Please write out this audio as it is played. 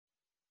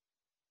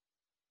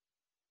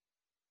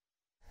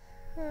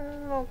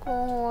老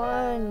公，我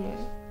爱你，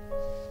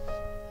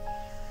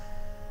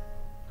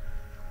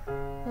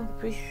我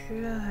必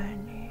须爱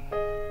你，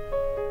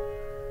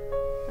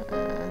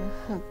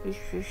我必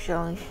须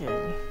相信你。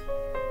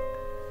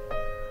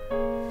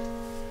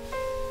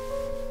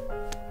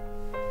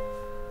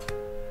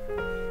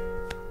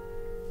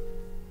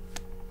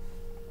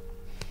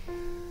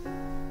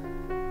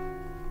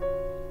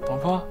老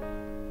婆，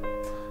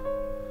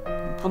你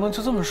不能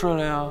就这么睡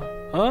了呀？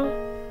啊？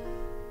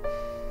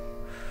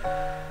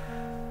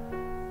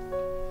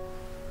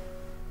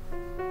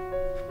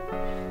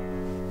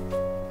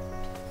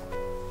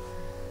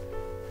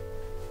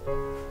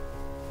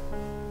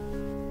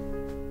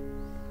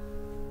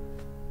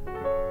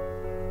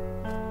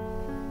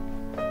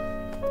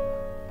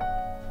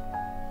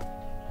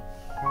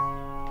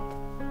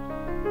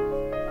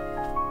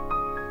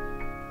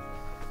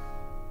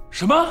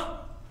 什么？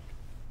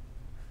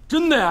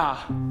真的呀？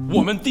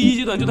我们第一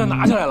阶段就算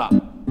拿下来了。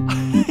哎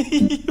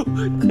呦，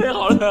太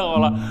好了，太好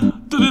了！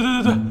对，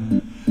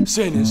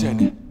谢谢您，谢谢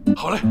您。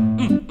好嘞，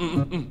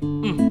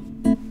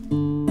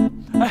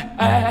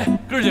哎，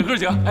哥儿几个，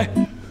哎，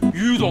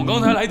于总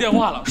刚才来电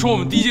话了，说我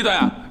们第一阶段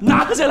呀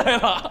拿下来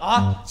了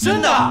啊！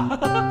真的？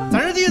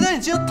咱这第一阶段你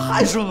接的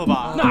太顺了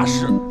吧？那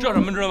是，这叫什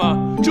么知道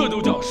吗？这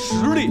就叫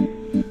实力。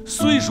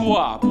 虽说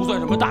啊不算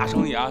什么大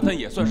生意啊，但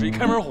也算是一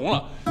开门红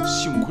了。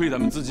幸亏咱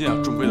们资金啊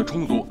准备的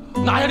充足，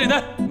拿下这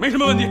单没什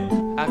么问题。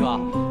大哥，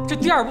这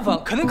第二部分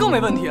肯定更没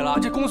问题了，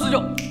这公司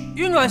就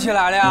运转起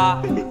来了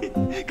呀！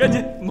赶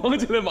紧忙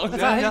起来，忙起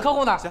来！行，靠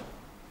后点。行。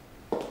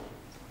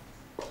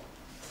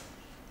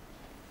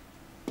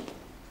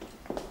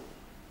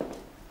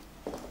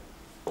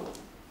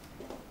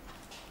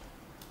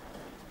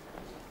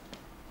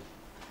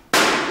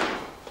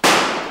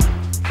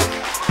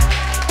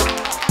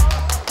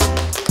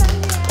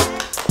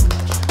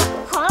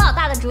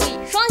主意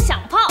双响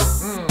炮。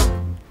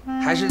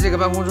还是这个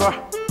办公桌，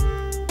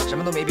什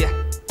么都没变。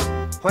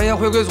欢迎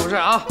回归组织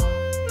啊！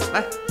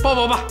来抱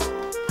抱吧。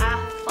啊，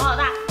黄老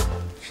大，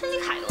吃鸡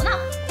揩油呢。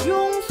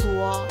庸俗！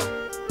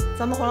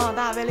咱们黄老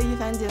大为了一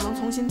凡姐能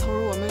重新投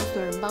入我们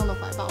损人帮的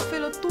怀抱，费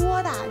了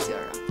多大劲儿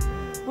啊！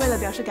为了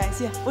表示感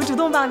谢，我主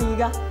动帮你一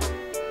个。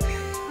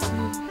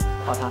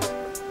抱他。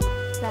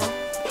来。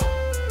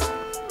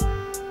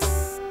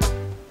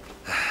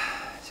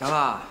行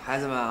了，孩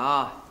子们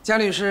啊。 江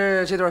律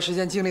师这段时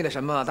间经历了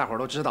什么，大伙儿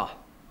都知道，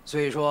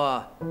所以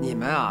说你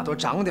们啊都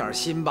长点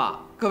心吧。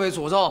各位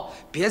祖宗，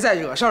别再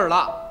惹事儿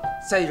了，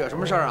再惹什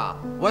么事儿啊，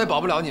我也保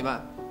不了你们，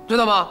知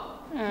道吗？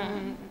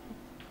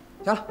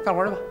行了，干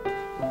活去吧。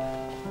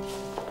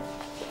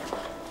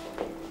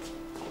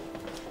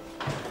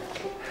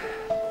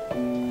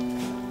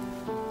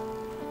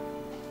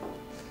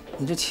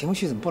你这情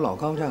绪怎么不老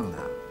高涨呢？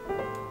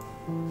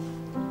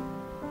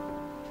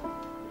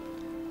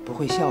不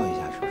会笑一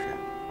下是不是？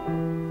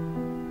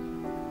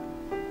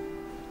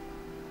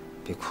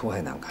 比哭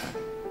还难看。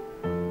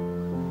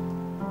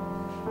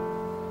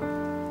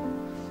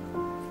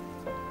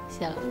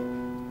谢了。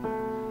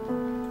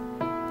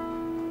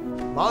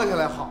忙起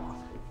来好啊，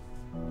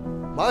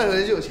忙起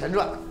来就有钱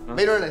赚，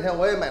没准哪天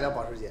我也买辆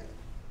保时捷。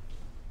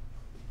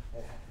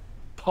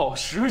保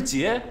时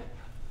捷？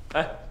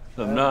哎，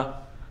怎么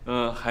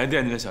着？还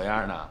惦记着小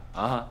样呢？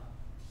啊？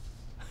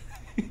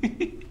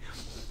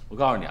我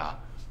告诉你啊，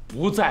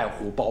不在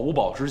乎保不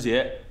保时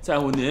捷，在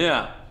乎您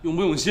呀用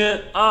不用心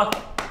啊。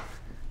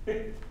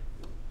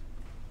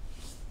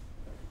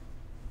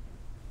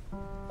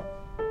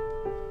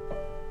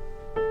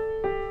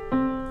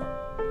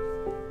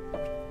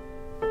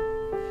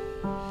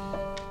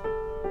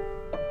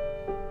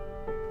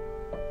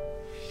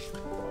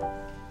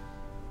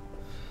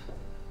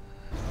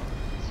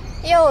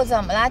 又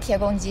怎么了，铁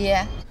公鸡？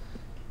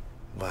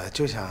我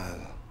就想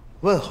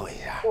问候一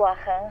下。我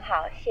很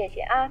好，谢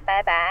谢啊，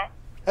拜拜。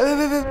哎，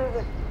别，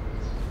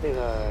那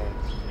个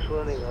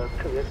说那个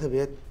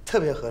特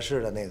别合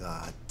适的那个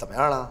怎么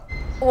样了？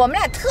我们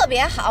俩特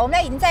别好，我们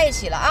俩已经在一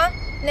起了啊。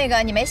那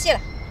个你没戏了。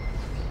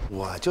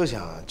我就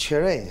想确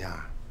认一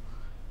下，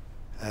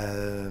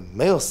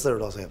没有40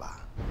多岁吧？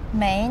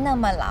没那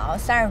么老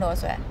，30多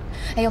岁。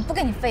哎呦，不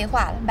跟你废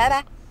话了，拜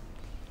拜。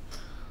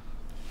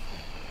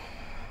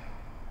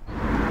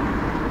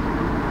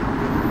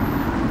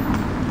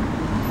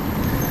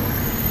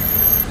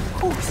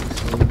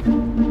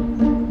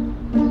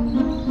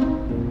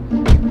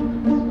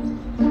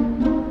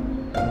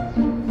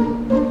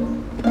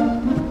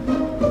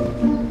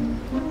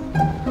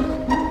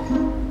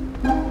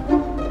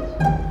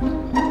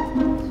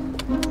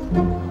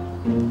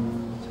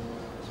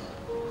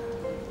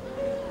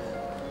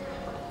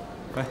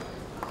 喂，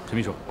陈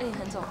秘书。哎，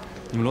韩总。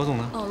你们罗总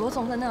呢？哦，罗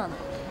总在那儿呢。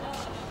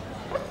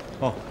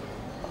哦，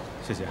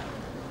谢谢。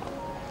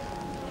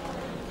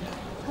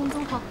韩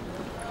总好。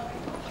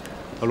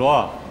老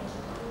罗。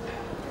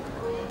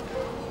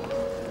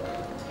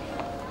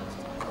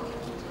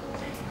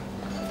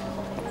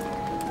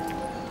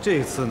 这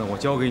一次呢，我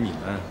交给你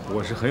们，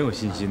我是很有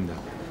信心的。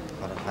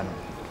好的，韩总。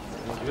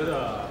我觉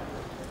得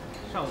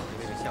上次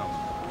那个项目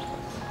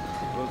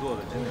合作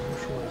的真的是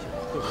说一下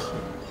特别。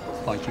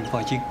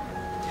放心，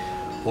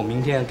我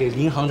明天给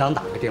林行长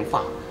打个电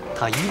话，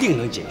他一定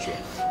能解决。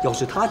要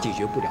是他解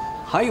决不了，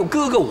还有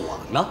哥哥我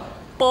呢，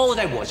包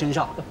在我身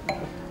上。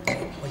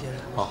我先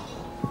生。好。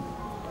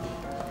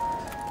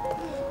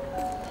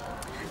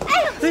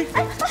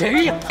哎，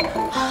谁呀？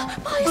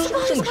不好意思，不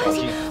好意思，不好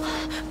意思，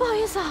不好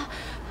意思啊。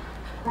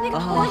那个，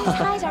我帮你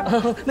擦一下吧。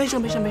没事。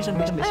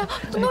哎呀，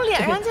弄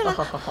脸上去了，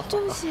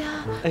对不起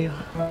啊。哎呀，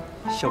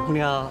小姑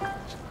娘，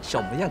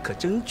小模样可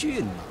真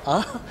俊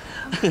啊！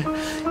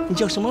你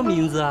叫什么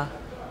名字啊？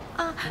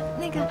啊，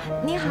那个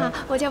你好，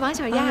我叫王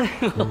小丫。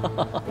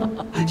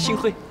幸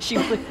会。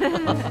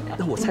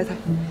那我猜，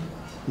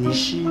你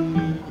是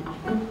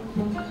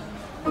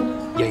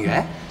演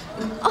员？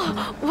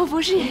哦，我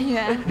不是演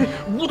员。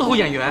舞蹈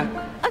演员？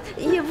啊，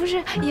也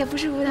不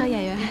是舞蹈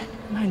演员。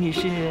那你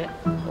是？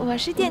我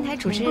是电台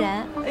主持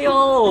人。哎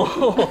呦，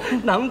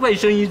难怪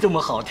声音这么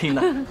好听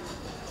呢。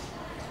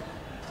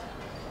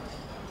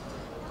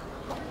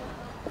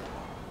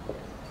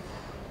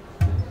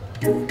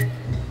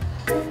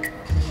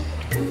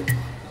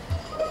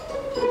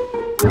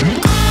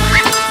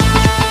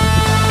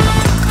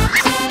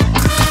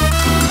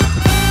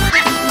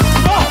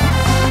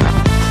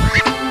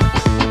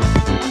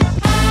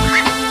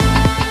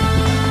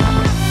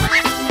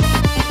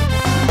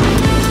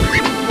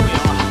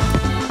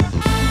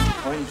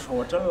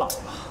真老了，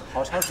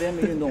好长时间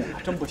没运动了，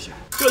真不行。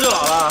这就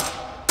老了？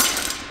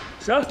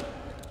行，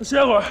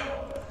歇会儿。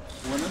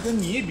我能跟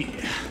你比，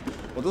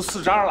我都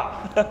4张了。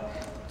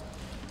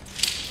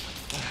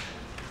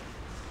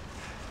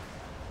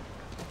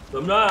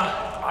怎么着？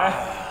哎，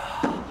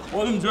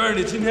我怎么觉得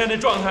你今天这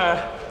状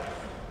态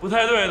不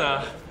太对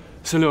呢？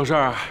心里有事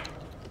儿？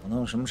我能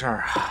有什么事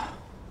儿啊？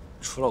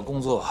除了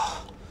工作，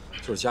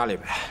就是家里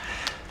呗。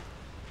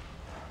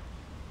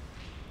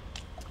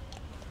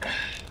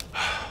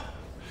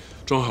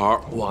正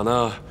好我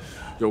呢，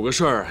有个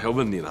事儿要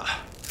问你呢。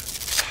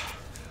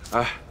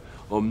哎，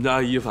我们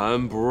家一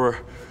凡不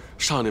是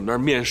上你们那儿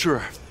面试，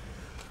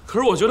可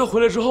是我觉得回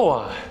来之后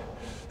啊，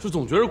就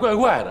总觉得怪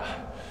怪的。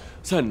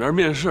在你那儿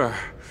面试，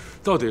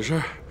到底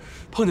是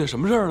碰见什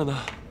么事儿了呢？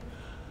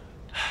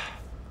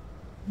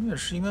面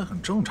试应该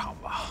很正常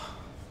吧？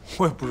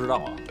我也不知道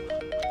啊。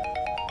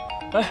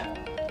哎，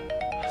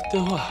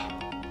电话。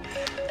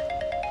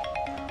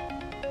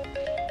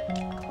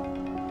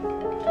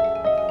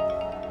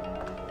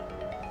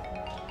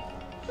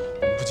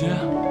不接啊！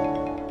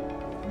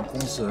我们公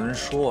司人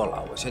说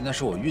了，我现在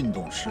是我运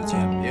动时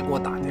间，别给我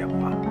打电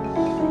话。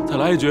再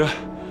来一局，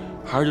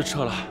还是就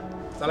撤了？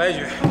再来一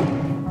局。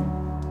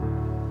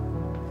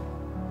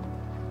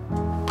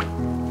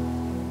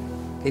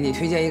给你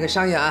推荐一个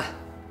商业案。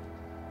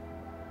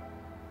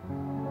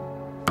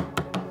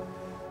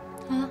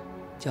啊？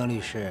江律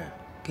师，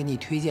给你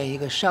推荐一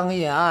个商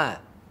业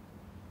案。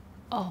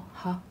哦，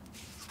好。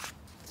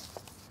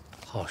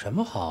好什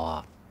么好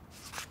啊？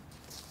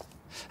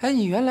哎，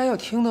你原来要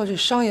听到这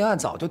商业案，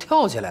早就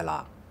跳起来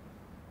了。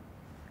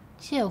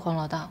谢谢黄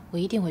老大，我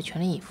一定会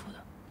全力以赴的。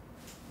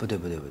不对，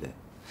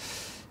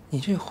你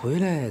这回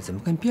来怎么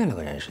跟变了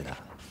个人似的？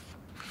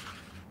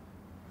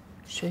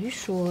谁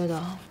说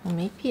的？我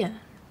没变。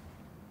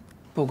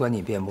不管你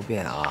变不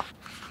变啊，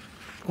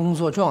工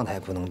作状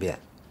态不能变，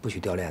不许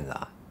掉链子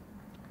啊。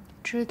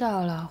知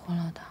道了，黄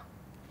老大。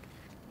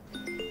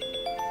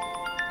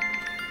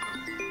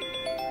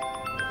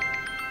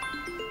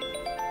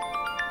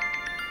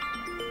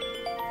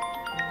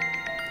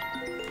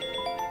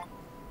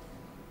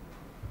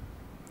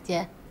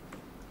姐，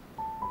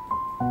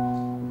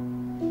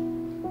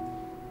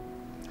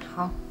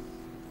好，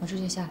我这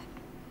就下来。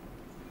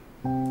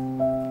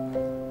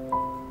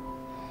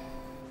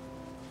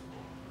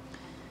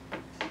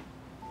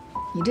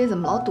你这怎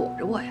么老躲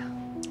着我呀？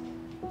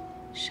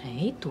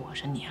谁躲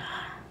着你了？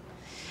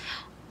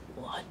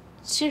我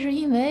这是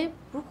因为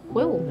不是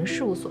回我们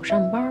事务所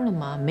上班了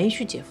吗？没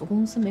去姐夫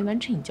公司，没完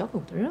成你交给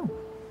我的任务。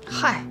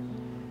嗨，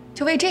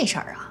就为这事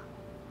儿啊？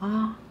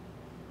啊。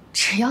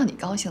只要你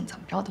高兴，怎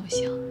么着都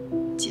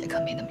行。姐可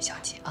没那么小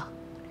气啊。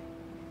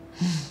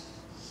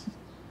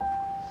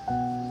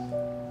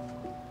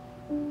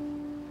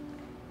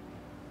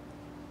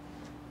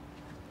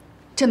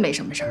真没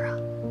什么事儿啊？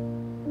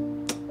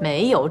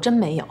没有，真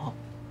没有。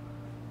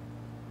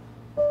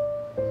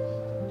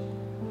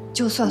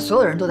就算所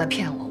有人都在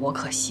骗我，我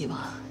可希望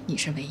你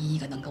是唯一一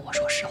个能跟我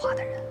说实话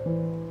的人。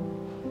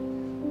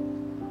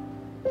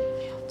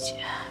姐，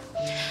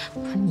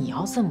不是你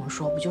要这么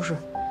说，不就是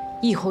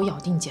一口咬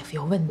定姐夫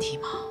有问题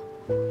吗？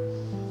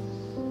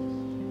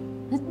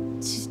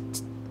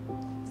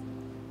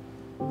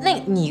那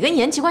你跟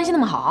延琪关系那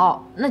么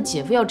好，那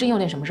姐夫要真有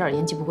点什么事儿，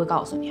延琪不会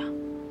告诉你啊？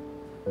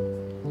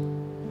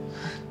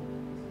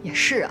也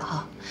是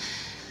啊。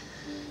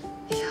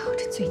哎呀，我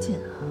这最近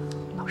啊，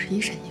老是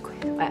疑神疑鬼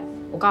的。哎，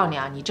我告诉你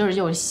啊，你这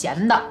就是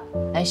闲的。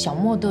哎，小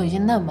莫都已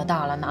经那么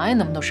大了，哪有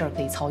那么多事儿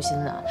可以操心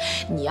啊？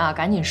你啊，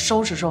赶紧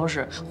收拾收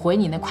拾，回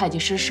你那会计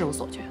师事务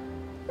所去。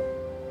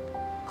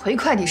回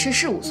会计师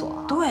事务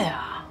所？对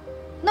啊。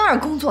哪儿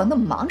工作那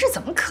么忙，这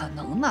怎么可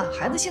能呢？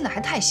孩子现在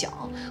还太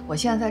小，我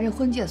现在在这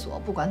婚介所，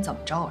不管怎么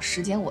着，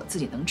时间我自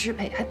己能支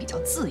配，还比较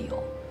自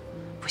由。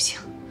不行，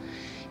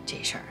这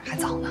事儿还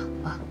早呢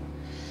啊！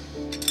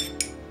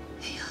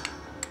哎呀，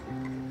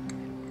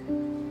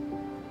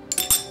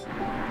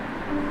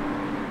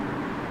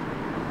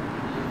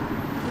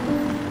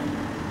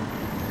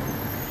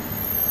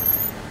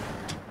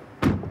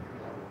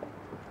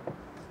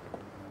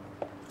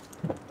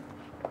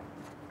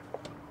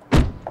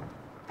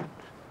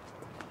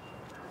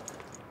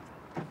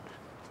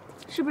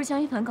是不是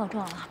江一凡告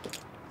状了？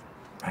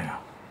没有。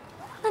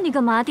那你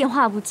干嘛电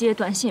话不接，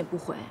短信也不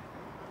回？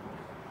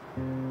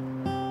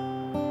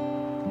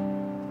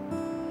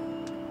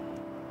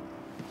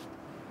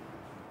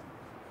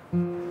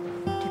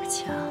对不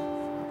起啊。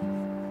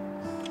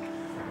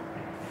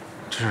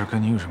这事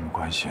跟你有什么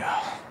关系啊？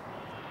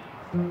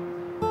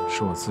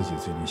是我自己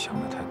最近想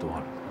的太多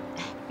了。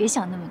哎，别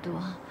想那么多，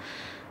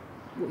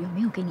我又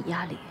没有给你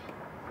压力。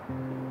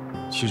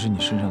其实你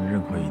身上的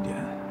任何一点，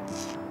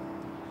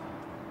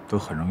都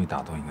很容易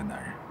打动一个男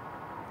人，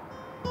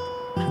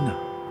真的。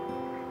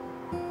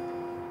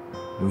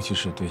尤其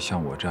是对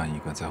像我这样一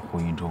个在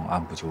婚姻中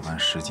按部就班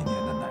10几年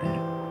的男人，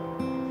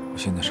我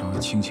现在稍微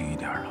清醒一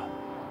点了。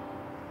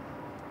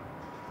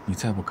你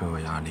再不给我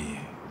压力，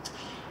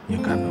也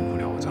改变不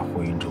了我在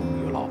婚姻中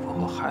有老婆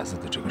和孩子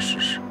的这个事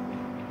实。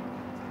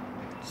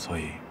所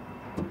以，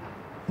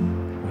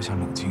我想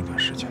冷静一段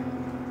时间。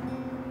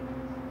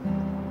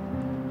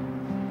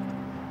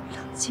冷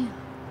静？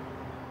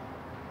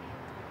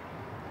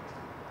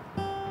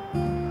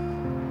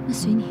那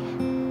随你。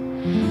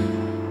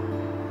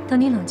等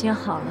你冷静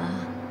好了，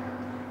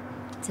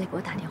再给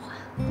我打电话。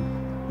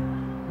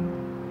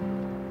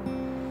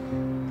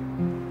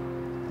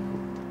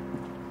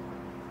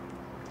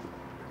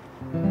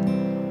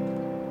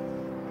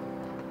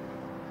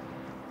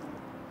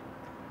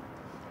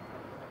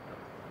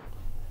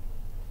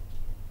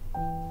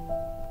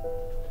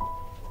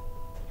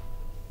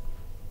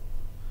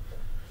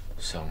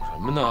想什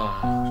么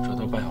呢？这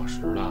都半小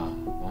时了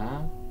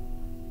啊！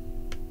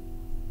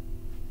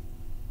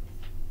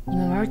你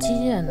们玩击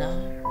剑的，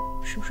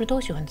是不是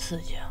都喜欢刺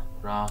激啊？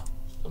是啊，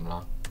怎么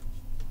了？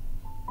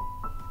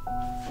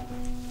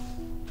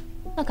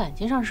那感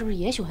情上是不是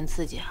也喜欢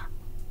刺激啊？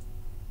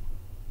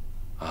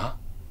啊？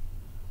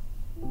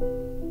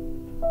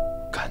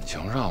感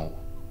情上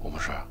我不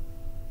是，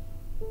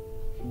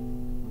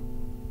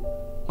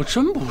我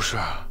真不是。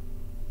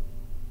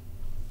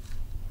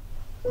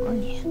不是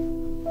你。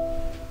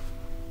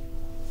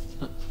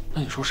那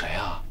你说谁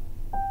啊？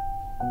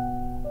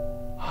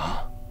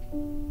啊？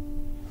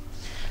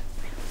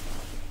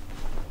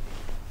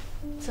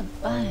怎么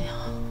办呀？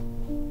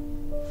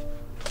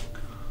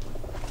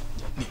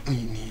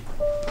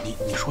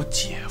你说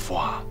姐夫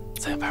啊，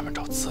在外面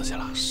找刺激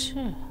了？是。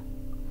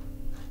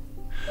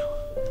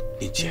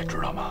你姐知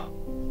道吗？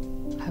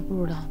还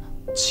不知道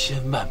呢。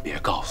千万别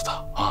告诉他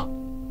啊！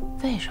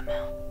为什么呀？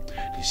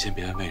你先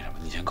别问为什么，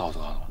你先告诉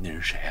我，那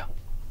人谁呀？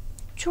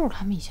就是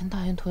他们以前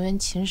大学同学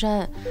秦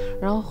山，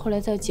然后后来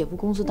在姐夫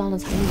公司当了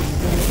财务总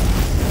监，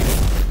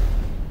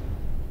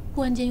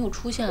忽然间又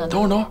出现了。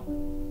等会儿，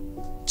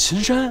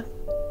秦山，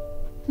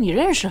你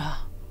认识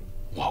啊？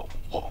我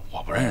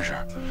不认识，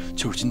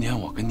就是今天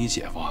我跟你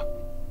姐夫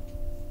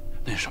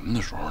那什么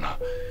的时候呢，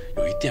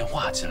有一电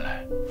话进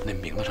来，那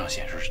名字上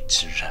显示是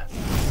秦山。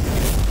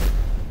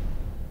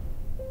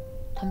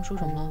他们说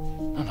什么了？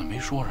那他没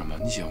说什么，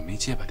你姐夫没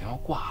接，把电话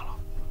挂了。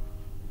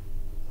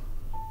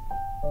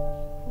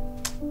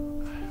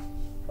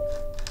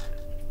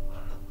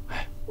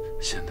哎，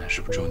现在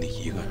是不是只有你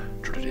一个人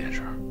知道这件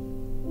事儿？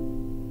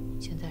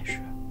现在是。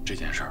这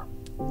件事儿，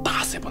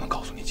打死也不能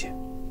告诉你姐。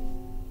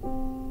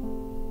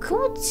可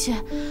我姐，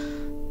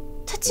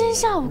她今天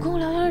下午跟我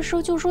聊天的时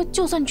候就说，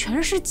就算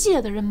全世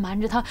界的人瞒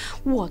着她，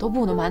我都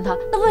不能瞒她。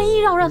那万一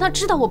让她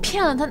知道我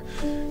骗了她，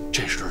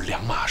这是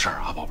两码事儿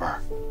啊，宝贝儿，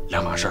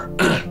两码事儿。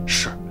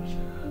是，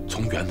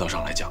从原则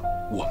上来讲，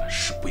我们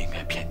是不应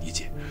该骗你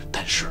姐。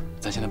但是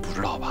咱现在不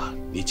知道吧，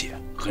你姐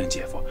和你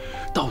姐夫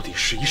到底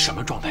是一什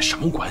么状态、什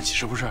么关系，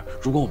是不是？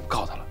如果我们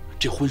告他了，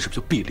这婚是不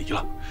是就必离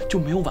了，就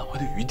没有挽回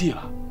的余地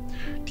了？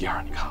第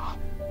二，你看啊，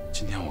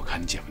今天我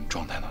看你姐夫的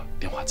状态呢，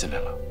电话进来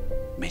了，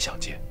没想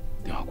接，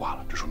电话挂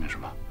了，这说明什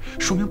么？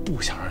说明不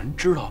想让人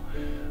知道，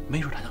没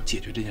准他想解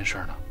决这件事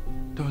呢，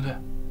对不对？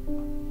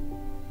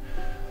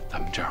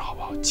咱们这样好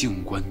不好？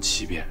静观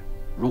其变。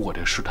如果这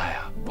个事态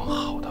啊往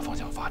好的方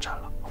向发展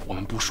了，我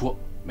们不说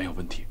没有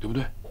问题，对不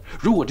对？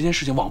如果这件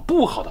事情往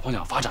不好的方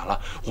向发展了，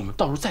我们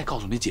到时候再告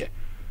诉你姐，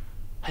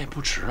他也不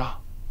迟啊。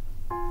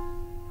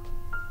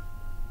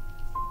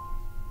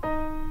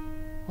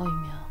王宇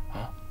明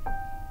啊，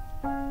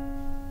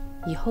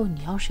以后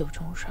你要是有这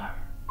种事儿，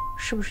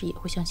是不是也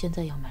会像现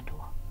在一样瞒着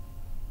我？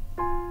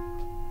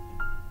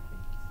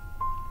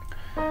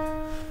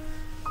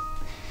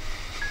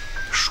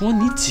说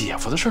你姐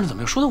夫的事儿，怎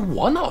么又说到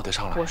我脑袋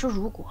上来？我说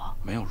如果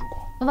没有如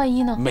果，那万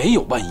一呢？没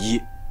有万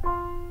一。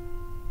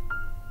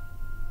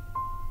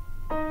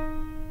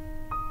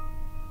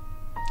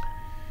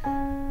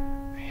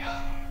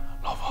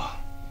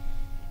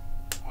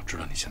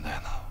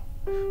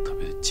特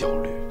别的焦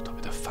虑，特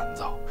别的烦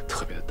躁，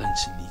特别的担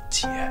心你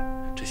姐，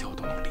这些我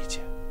都能理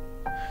解。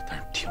但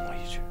是听我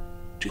一句，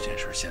这件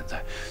事现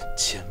在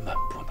千万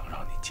不能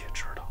让你姐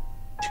知道，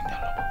听见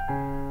了吗？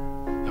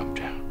要么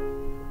这样，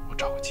我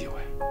找个机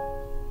会，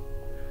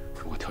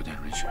如果条件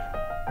允许，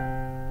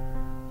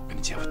我跟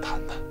你姐夫谈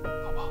谈，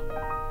好不好？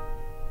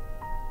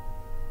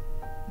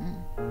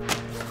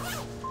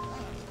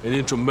给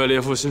你准备了一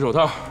副新手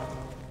套。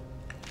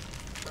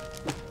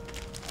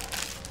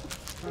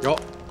哟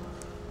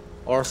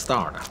 ，All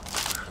Star 的，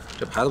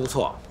这牌子不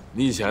错。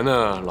你以前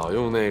呢老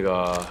用那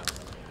个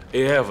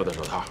AF 的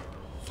手套，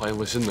换一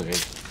副新的给你，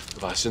就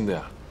怕新的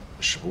呀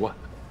使不惯。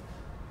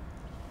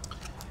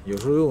有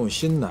时候用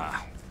新的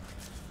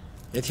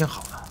也挺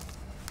好的。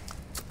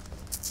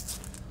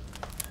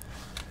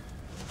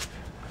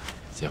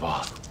姐夫，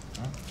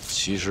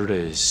其实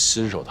这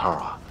新手套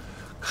啊，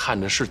看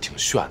着是挺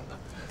炫的，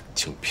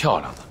挺漂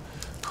亮的，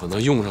可能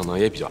用上呢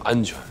也比较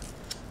安全。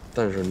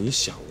但是你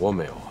想过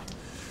没有啊？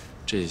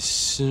这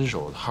新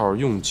手套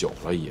用久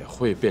了也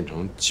会变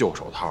成旧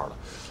手套的。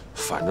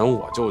反正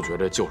我就觉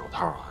得旧手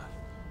套啊，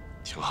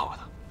挺好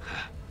的。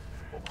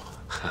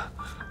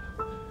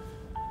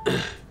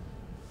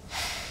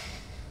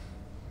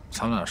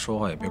咱俩说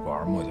话也别拐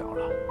弯抹角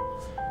了。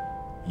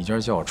你今儿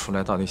叫我出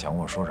来，到底想跟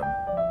我说什么？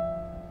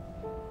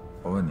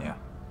我问你，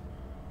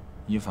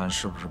一凡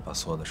是不是把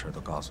所有的事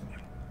都告诉你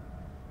了？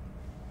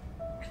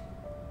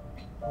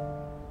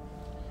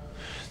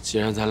既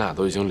然咱俩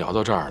都已经聊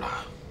到这儿了，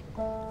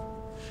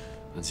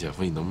那姐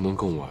夫，你能不能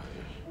跟我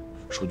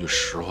说句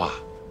实话？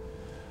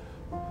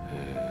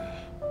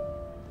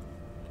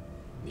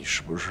你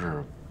是不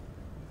是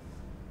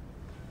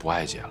不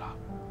爱姐了？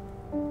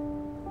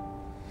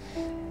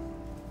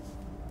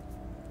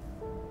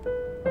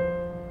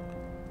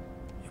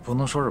也不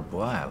能说是不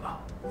爱了。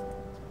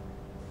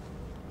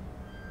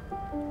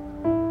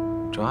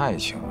这爱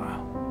情啊，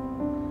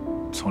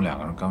从两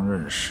个人刚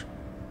认识，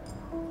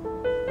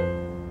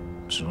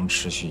只能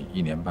持续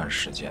1年半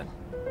时间。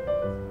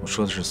我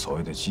说的是所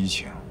谓的激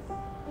情。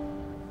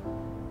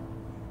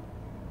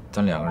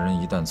但两个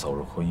人一旦走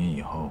入婚姻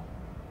以后，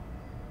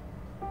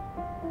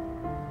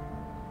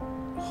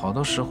好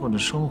多时候的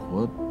生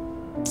活，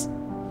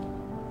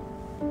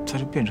它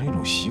就变成一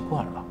种习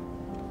惯了，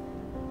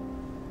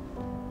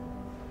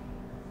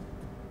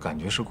感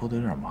觉是过得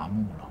有点麻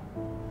木了。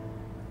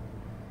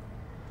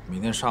每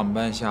天上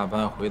班下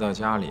班，回到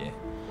家里，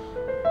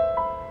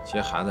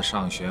接孩子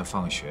上学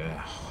放学，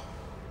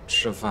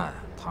吃饭，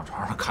躺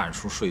床上看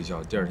书睡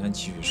觉，第二天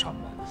继续上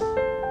班。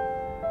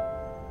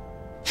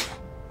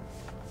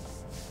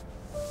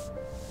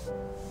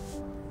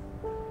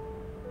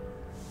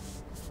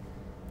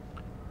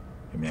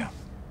明明，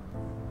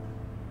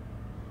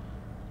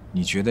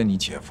你觉得你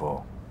姐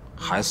夫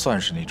还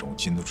算是那种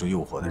经得住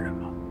诱惑的人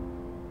吗？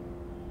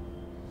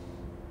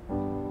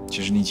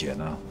其实你姐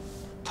呢，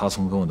她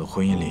从跟我的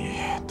婚姻里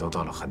得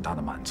到了很大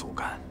的满足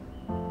感，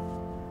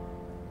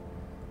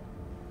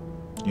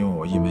因为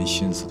我一门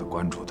心思的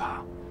关注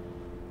她，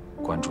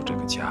关注这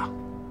个家，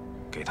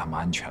给他们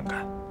安全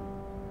感。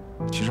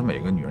其实每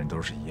个女人都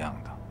是一样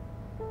的，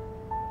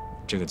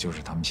这个就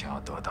是他们想要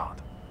得到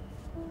的。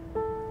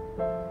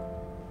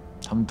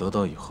他们得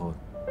到以后，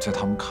在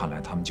他们看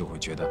来，他们就会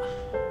觉得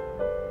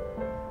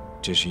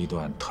这是一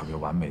段特别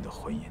完美的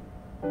婚姻。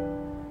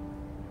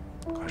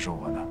可是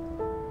我呢，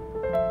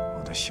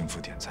我的幸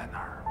福点在哪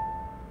儿？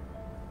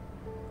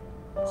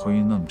婚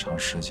姻那么长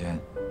时间，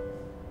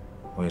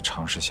我也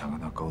尝试想跟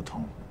他沟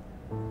通，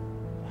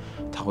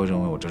他会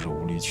认为我这是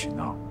无理取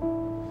闹。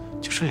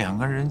就是两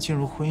个人进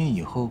入婚姻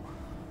以后，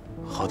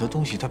好多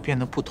东西它变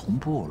得不同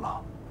步了。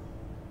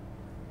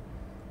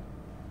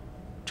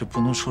这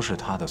不能说是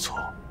他的错。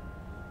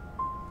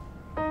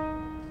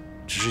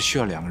只是需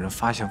要两个人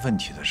发现问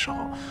题的时候，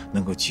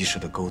能够及时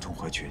的沟通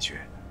和解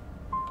决。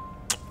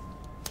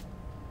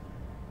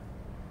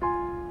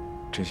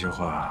这些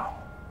话，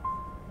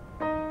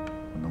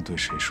我能对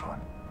谁说呢？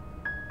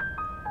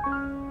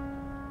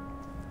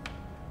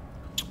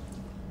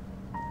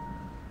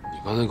你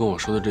刚才跟我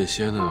说的这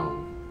些呢，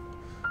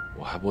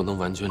我还不能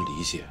完全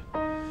理解。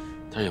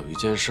但是有一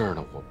件事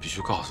呢，我必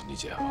须告诉你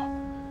姐夫，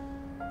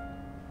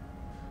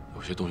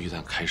有些东西一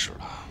旦开始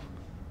了，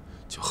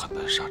就很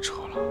难刹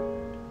车了。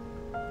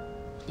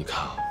你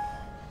看啊，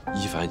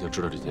一凡已经知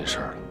道这件事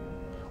了，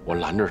我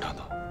拦着他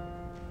呢，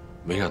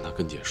没让他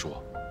跟姐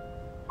说，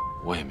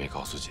我也没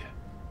告诉姐。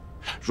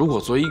如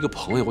果作为一个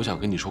朋友，我想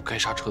跟你说，该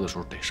刹车的时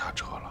候得刹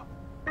车了。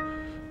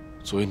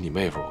作为你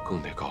妹夫，我更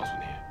得告诉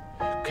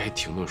你，该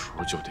停的时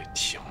候就得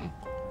停。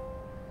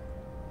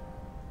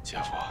姐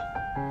夫，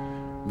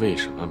为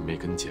什么没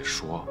跟姐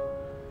说？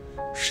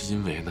是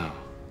因为呢，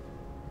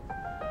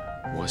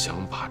我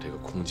想把这个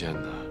空间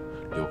呢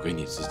留给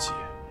你自己。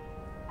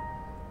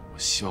我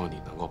希望你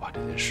能够把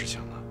这件事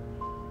情呢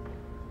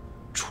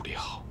处理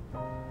好。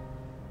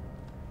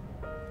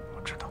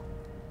我知道。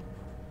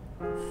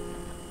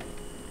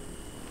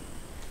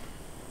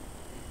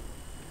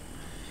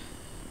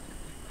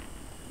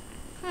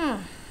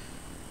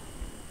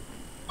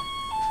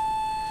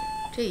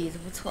这椅子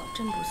不错，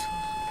真不错。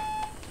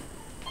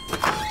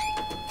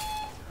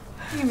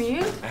雨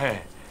明，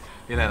哎，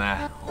李奶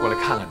奶，我过来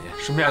看看您，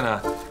顺便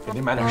呢给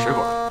您买点水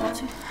果。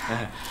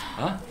哎，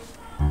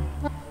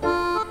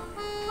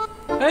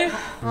哎，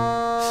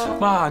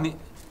妈，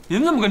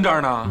您怎么跟这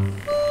儿呢？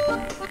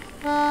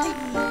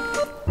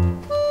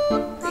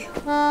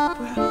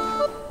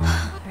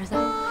儿子，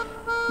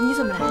你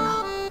怎么来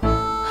了？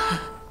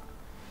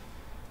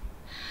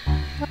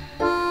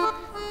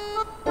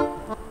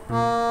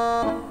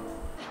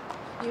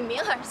雨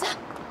明，儿子，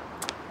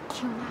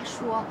听妈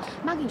说，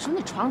妈跟你说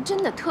那床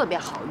真的特别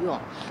好用，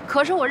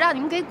可是我让你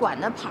们给管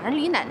的，跑人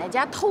李奶奶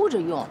家偷着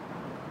用。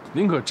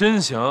您可真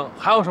行，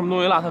还有什么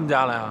东西落他们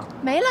家了呀？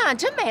没了，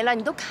真没了，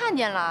你都看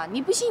见了。你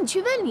不信，你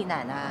去问李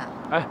奶奶。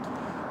哎，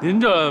您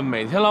这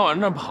每天老往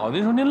这跑，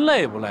您说您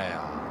累不累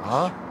啊？啊？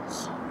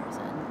好儿子，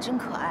你真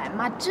可爱，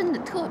妈真的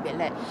特别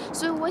累，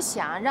所以我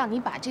想让你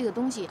把这个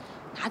东西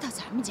拿到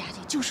咱们家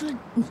去，就说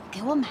你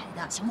给我买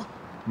的，行不？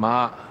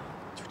妈，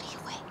就这一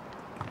回。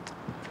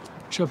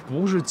这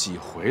不是几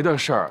回的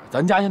事儿，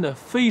咱家现在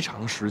非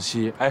常时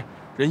期，哎。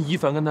人一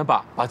凡跟他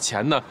爸把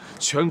钱呢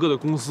全搁在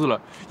公司了，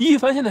一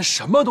凡现在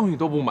什么东西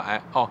都不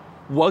买，哦，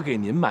我给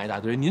您买一大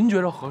堆，您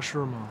觉得合适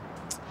吗？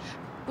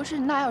不是，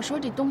那要说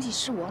这东西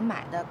是我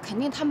买的，肯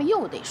定他们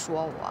又得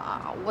说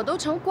我都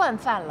成惯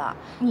犯了。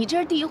你这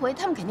是第一回，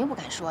他们肯定不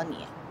敢说你。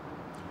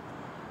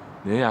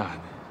您呀，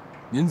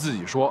您自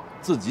己说，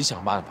自己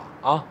想办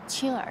法啊。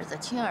亲儿子，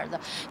亲儿子，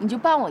你就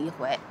帮我一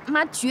回，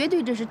妈绝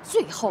对这是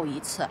最后一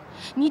次，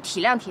你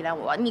体谅体谅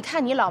我。你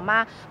看你老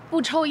妈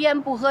不抽烟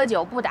不喝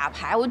酒不打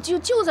牌，我就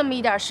这么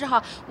一点嗜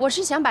好，我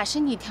是想把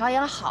身体调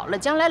养好了，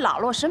将来老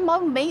了我什么毛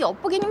病没有，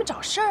不给你们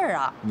找事儿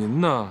啊。您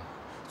呢，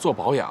做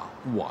保养，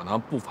我呢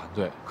不反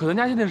对，可咱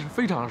家现在是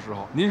非常时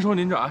候。您说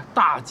您这啊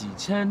大几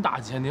千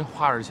您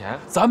花着钱，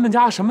咱们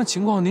家什么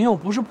情况您又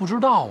不是不知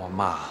道啊，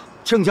妈。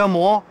亲家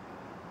母，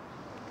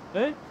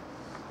哎，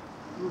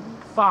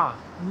爸。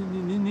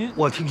您，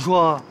我听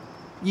说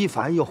一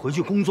凡又回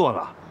去工作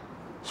了，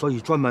所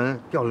以专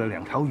门钓了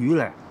2条鱼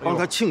来帮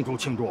他庆祝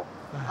庆祝。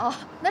哦，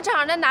那正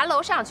好，那拿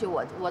楼上去，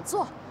我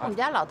做。我们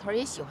家老头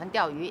也喜欢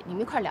钓鱼，你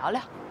们一块聊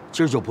聊。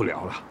今儿就不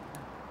聊了，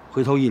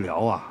回头一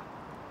聊啊，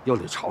又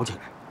得吵起来。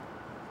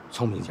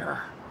聪明姐儿，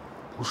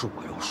不是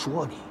我要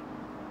说你，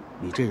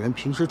你这人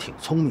平时挺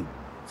聪明，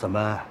怎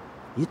么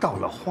一到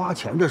了花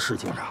钱的事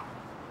情上，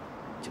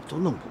就都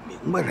弄不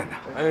明白了呢？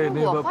哎，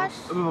那个爸，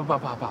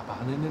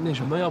那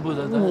什么，要不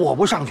咱我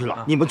不上去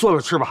了，你们坐着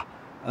吃吧。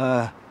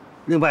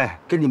另外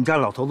跟你们家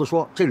老头子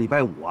说，这礼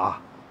拜5啊，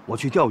我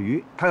去钓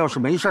鱼，他要是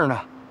没事呢，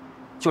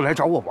就来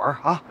找我玩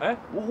啊。哎，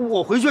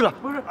我回去了，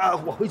不是啊，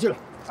我回去了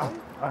啊。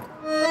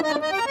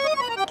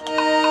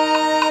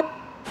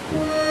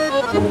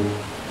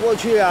过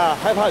去啊，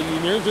还怕雨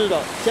明知道，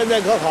现在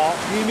可好，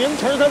雨明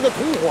成他的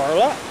同伙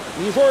了。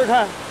你说说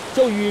看，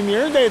就雨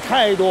明这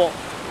态度，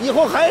以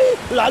后还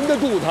拦得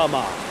住他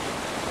吗？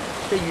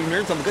这雨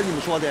明怎么跟你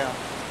们说的呀？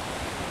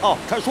哦，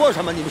他说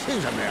什么你们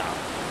信什么呀？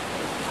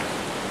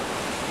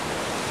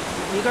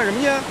你干什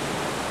么去？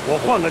我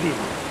换个地方。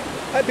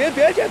哎，别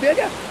去！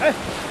哎，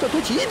这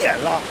都几点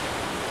了？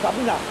大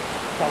班长，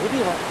找个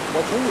地方，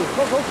我请你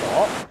喝口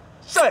酒，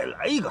再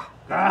来一个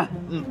啊！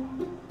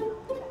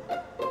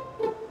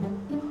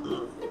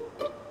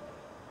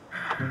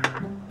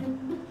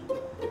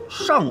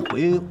上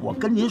回我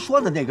跟您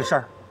说的那个事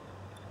儿，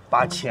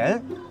把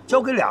钱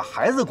交给俩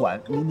孩子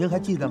管，您还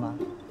记得吗？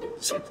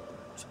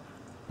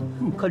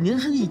可您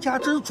是一家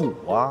之主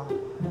啊，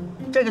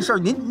这个事儿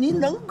您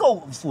能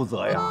够负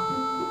责呀？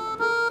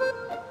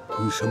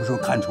你什么时候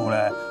看出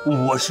来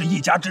我是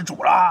一家之主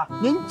了？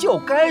您就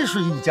该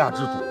是一家之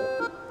主。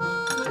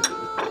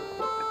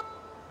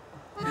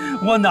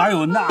我哪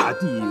有那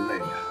地位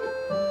呀？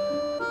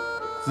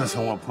自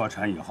从我破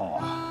产以后啊，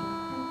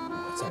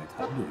我在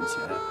他面前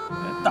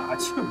连大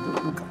气儿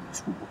都不敢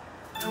出。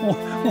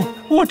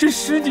我这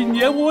10几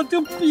年我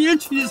都憋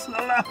屈死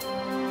了。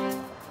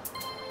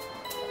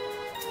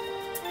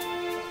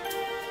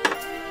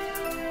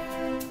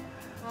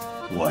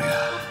我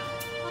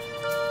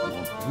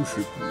不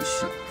是不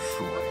想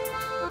说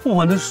呀，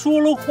我那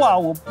说了话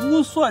我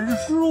不算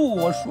数，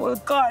我说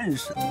干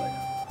什么呀？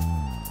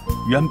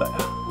原本啊，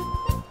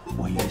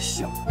我也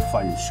想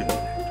翻身来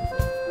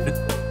着。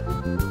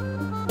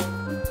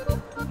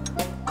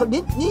可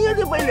您也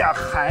得为俩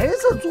孩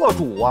子做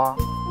主啊！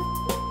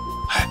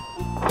哎，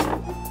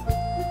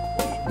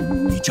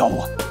你教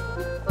我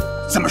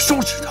怎么收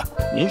拾他？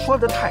您说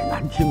的太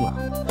难听了，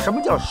什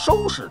么叫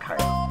收拾他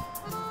呀？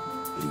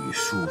李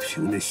淑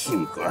萍的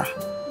性格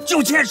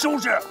就欠收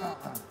拾。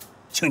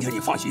晴晴，你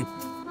放心，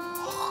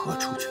我豁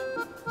出去，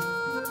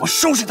我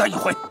收拾他一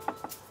回，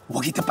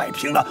我给他摆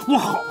平了，我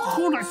好好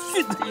的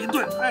训他一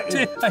顿。哎，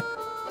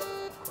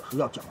可是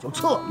要讲究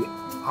策略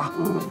啊，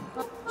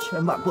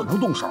千万不能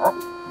动手。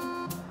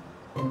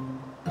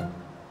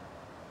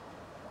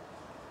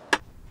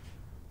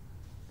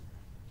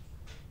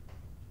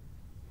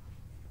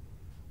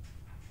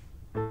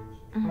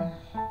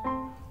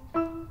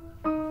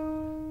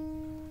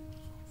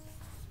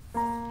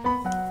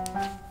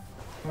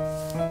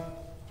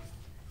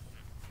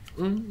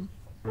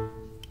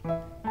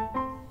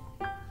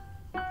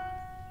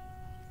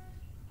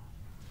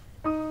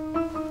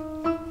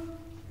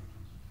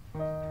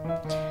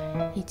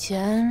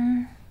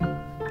前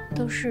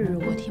都是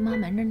我替妈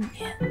瞒着你，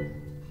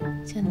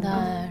现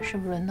在是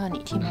不是轮到你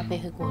替妈背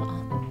黑锅了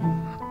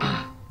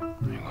啊？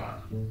那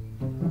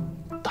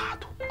个大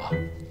度啊，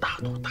大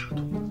度大度。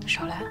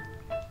少来，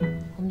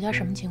我们家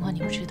什么情况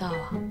你不知道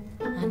啊？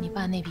啊，你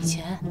爸那笔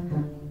钱，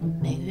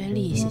每个月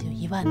利息就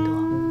1万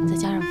多，再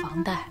加上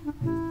房贷。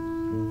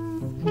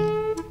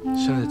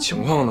现在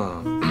情况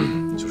呢，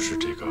就是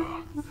这个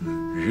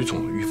于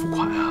总的预付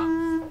款啊，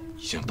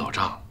已经到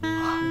账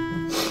啊。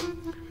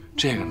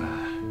这个呢，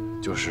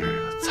就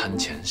是餐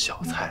前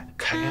小菜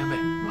开胃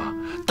啊，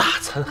大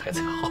餐还在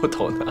后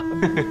头呢。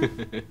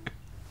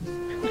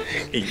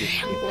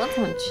我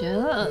怎么觉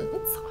得你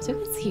早就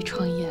给自己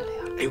创业了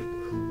呀？哎，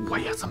我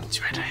也这么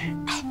觉着。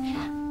哎，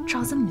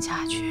照这么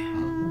下去，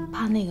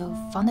爸那个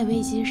房贷危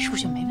机是不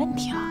是就没问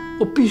题了？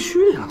我必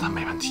须得让他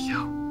没问题呀。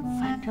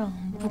反正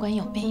不管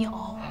有没有，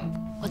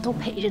我都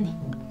陪着你。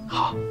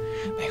好，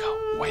那个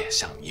我也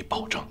向你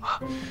保证啊，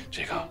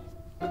这个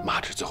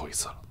妈这是最后一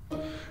次了。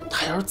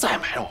他要是再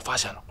买让我发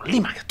现了，我立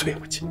马给退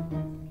回去。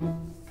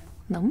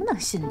能不能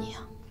信你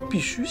啊？必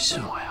须信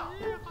我呀！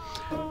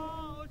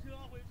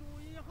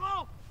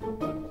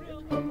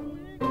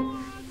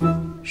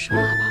是爸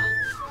爸。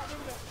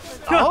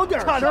早点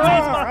差点没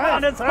错，差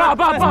点词儿。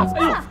爸，哎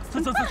呦，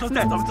走，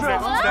再怎么吃？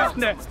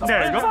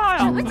哪个爸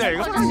呀？哪个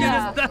爸？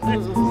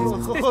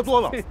喝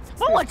多了。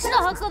不是我知道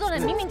他喝多了，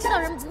明明知道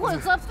人不会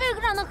喝，非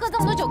让他喝这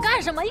么多酒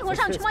干什么？一会儿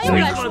上去妈又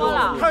来说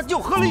了。他就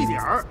喝了一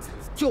点儿，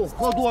就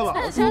喝多了。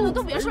现在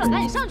都别说了，赶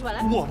紧上去吧，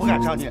来。我不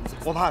敢上去，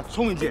我怕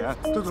聪明姐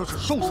这都是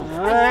收拾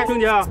我。哎，兄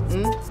弟啊，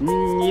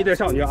你得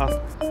上去啊，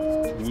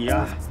你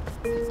呀，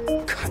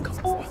看看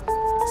我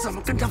怎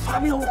么跟他发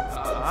飙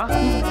啊！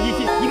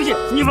你不信，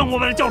你问我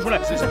把他叫出来。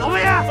老佛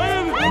爷，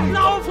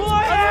老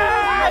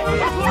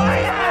佛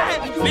爷，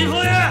李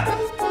佛爷，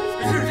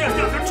是这叫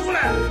他出来。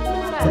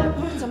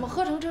怎么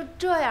喝成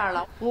这样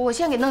了？我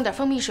先给弄点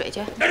蜂蜜水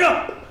去。站住！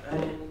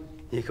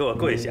你给我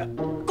跪下，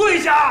跪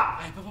下！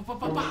哎，爸，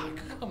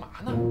干嘛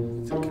呢？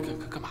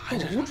干嘛呀？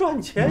不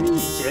赚钱你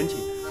嫌弃，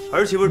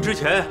儿媳妇之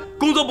前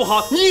工作不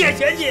好你也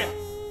嫌弃，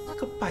这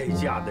个败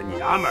家的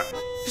娘们儿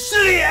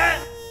失脸，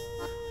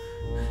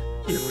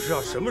也不知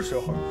道什么时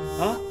候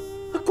啊，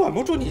管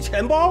不住你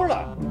钱包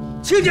了，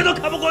亲戚都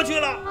看不过去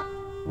了。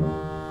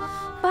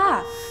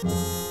爸，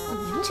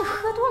您这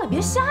喝多了别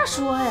瞎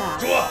说呀！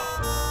说，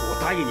我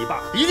答应你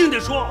爸，一定得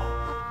说。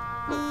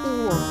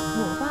我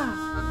爸，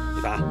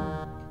你答，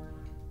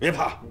别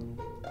怕，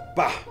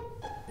爸，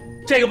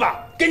这个爸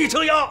给你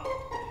撑腰。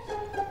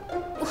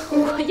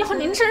我要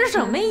您撑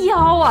什么腰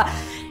啊？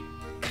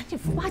赶紧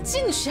扶爸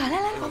进去啊！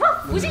来，把爸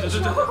扶进去！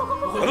快！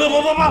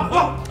不！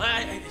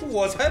哎，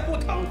我才不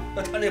躺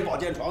他那保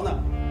健床呢。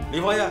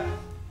李佛爷，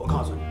我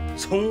告诉你，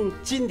从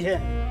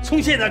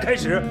现在开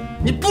始，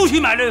你不许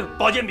买这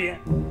保健品。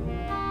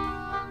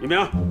宇明，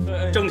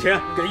挣钱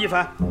给一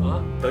凡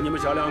啊！等你们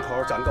小两口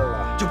攒够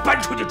了，就搬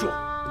出去住，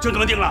就这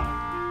么定了。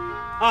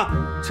啊，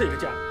这个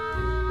价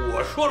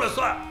我说了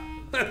算。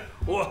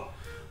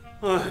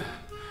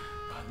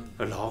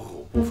老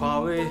虎不发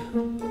威，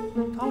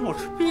当我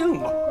是病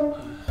吧？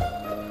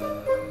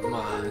妈，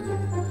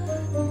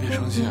您别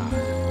生气啊，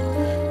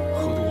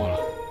喝多了。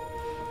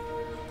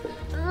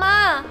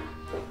妈。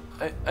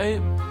哎，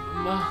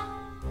妈。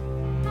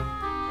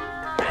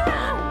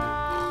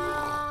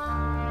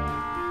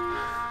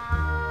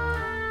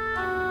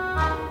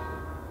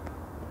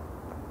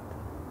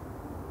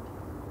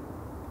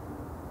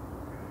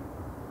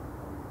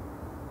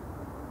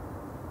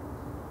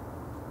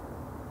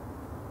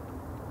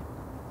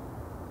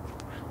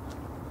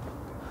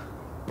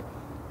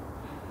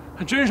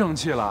还真生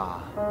气了！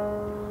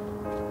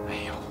哎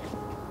呦，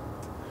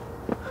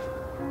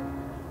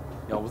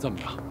要不这么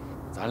着，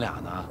咱俩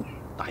呢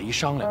打一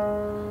商量。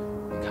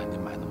你看您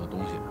买那么多东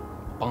西，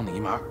我帮你一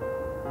忙，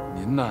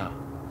您呢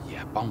也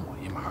帮我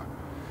一忙，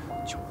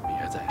就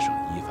别再生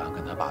一凡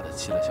跟他爸的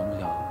气了，行不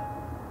行？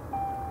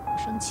我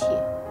生气，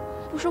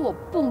不是我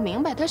不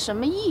明白他什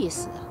么意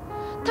思。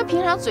他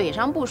平常嘴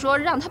上不说，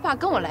让他爸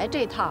跟我来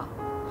这套。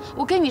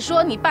我跟你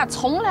说，你爸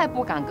从来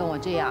不敢跟我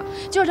这样，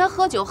就是他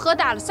喝酒喝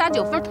大了撒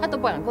酒疯，他都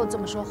不敢跟我这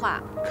么说话。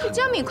这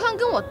江敏宽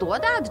跟我多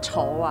大的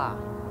仇啊，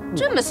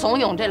这么怂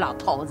恿这老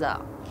头子。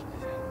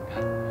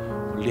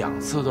你看，我2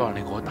次都让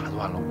你给我打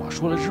断了，我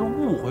说的是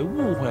误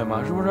会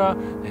嘛，是不是？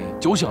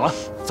酒醒了，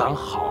咱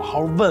好好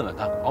问问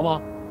他，好不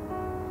好？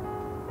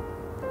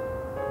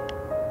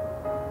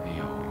哎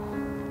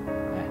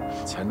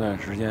呦，前段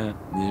时间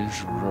您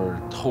是不是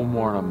偷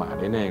摸的买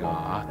了那个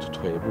啊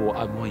腿部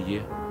按摩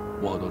仪？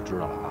我可都知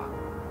道了啊，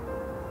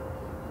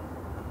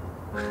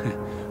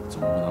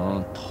总不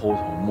能偷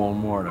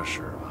摸的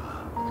使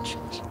吧？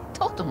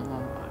偷摸。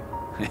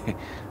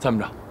这么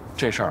着，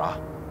这事儿啊，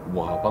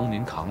我帮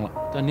您扛了，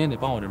但您也得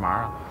帮我这忙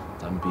啊，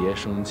咱别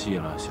生气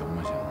了，行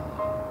不行？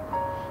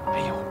哎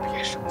呦，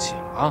别生气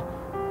了啊！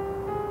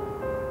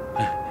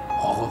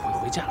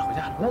回家了，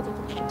来走。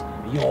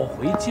又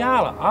回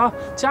家了啊！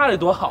家里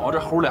多好啊，这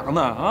猴粮呢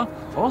啊！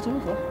走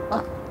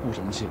啊，不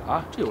生气了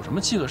啊，这有什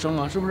么气可生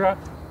啊？是不是？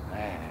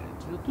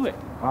对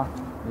啊，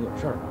没有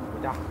事儿，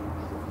回家。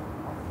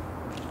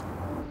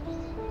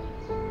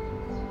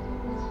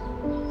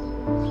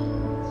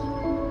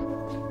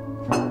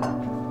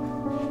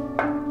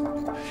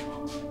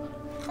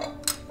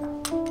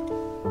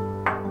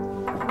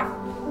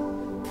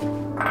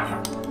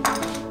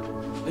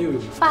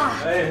爸，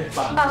哎，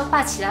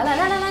爸起来了，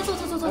来，坐。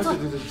对，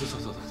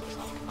坐。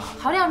啊，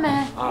好点没？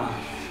啊。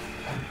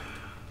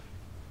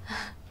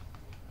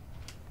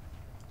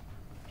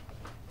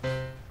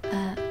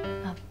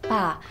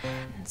爸，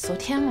昨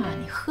天嘛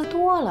你喝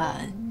多了，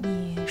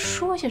你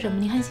说些什么？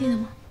你还记得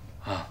吗？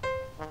啊，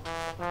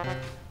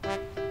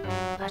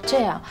这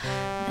样，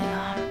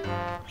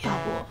要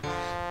不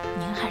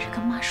您还是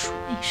跟妈说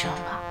一声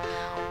吧。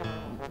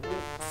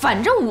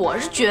反正我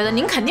是觉得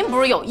您肯定不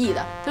是有意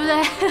的，对不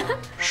对？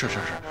是，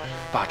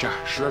爸，这样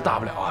实在大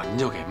不了啊，您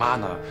就给妈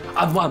呢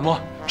按摩，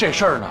这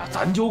事儿呢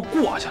咱就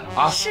过去了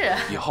啊。是，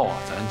以后啊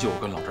咱就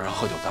跟老丈人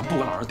喝酒，咱不跟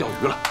老丈人钓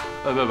鱼了。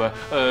不，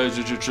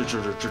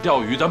只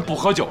钓鱼，咱不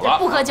喝酒了。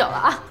不喝酒了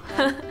啊。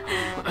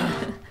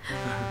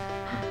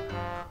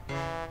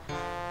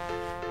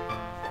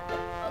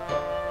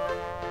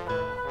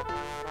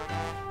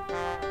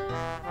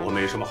我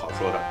没什么好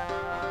说的，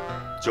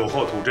酒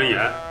后吐真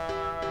言。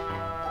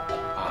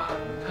啊，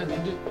你看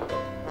您这，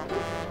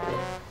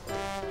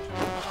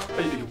哎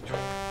呦，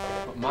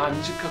妈，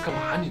你这干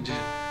嘛？你这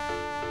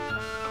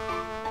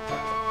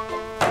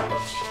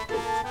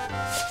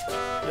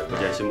眼不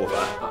见心不烦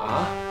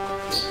啊！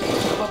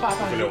爸，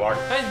去遛弯。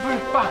哎，不是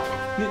爸，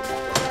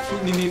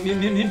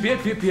您别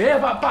呀，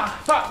爸。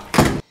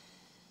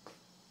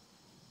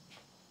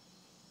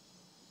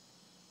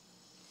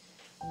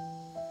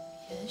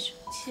别生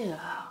气了。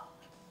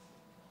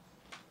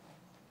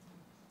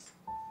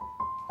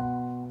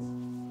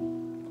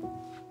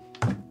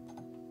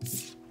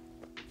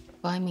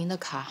王一鸣的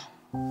卡，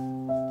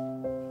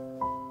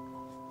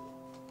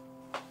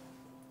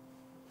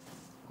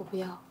我不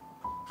要。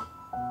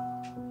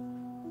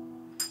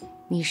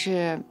你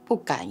是不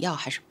敢要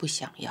还是不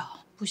想要？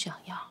不想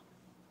要。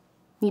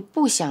你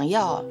不想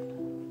要，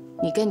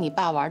你跟你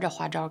爸玩这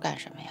花招干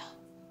什么呀？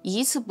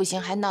一次不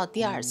行还闹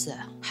第二次，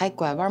还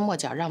拐弯抹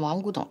角让王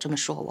古董这么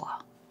说我。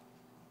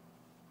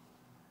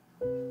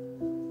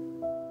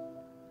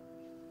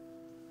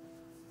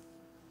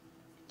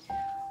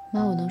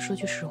妈，我能说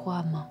句实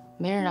话吗？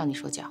没人让你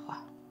说假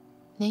话。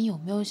您有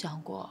没有想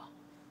过，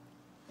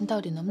你到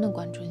底能不能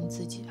管住你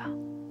自己啊？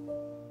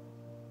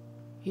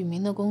宇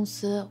明的公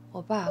司，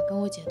我爸跟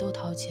我姐都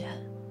掏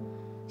钱，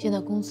现在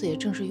公司也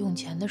正是用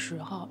钱的时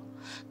候，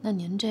那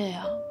您这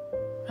样，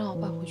让我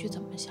爸回去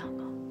怎么想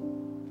啊？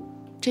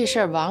这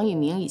事儿王宇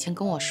明已经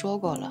跟我说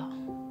过了，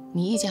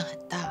你意见很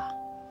大。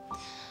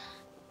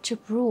这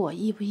不是我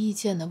意不意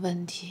见的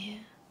问题，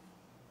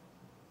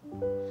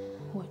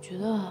我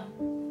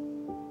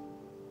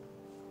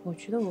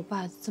觉得我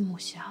爸这么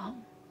想，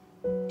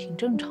挺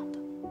正常的。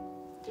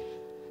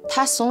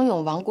他怂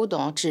恿王古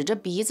董指着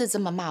鼻子这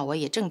么骂我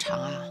也正常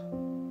啊。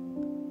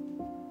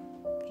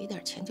给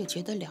点钱就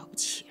觉得了不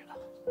起了。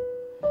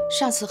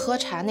上次喝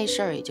茶那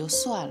事儿也就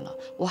算了，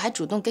我还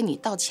主动跟你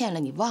道歉了，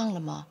你忘了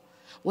吗？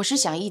我是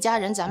想一家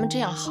人咱们这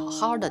样好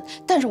好的，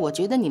但是我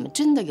觉得你们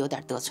真的有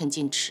点得寸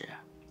进尺。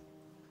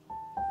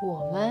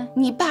我们？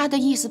你爸的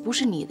意思不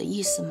是你的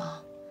意思吗？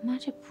妈，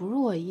这不是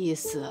我意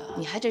思。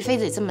你还非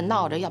得这么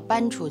闹着要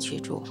搬出去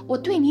住，我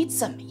对你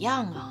怎么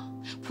样啊？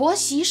婆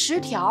媳10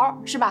条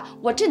是吧？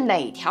我这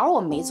哪条我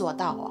没做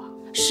到啊？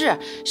是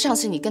上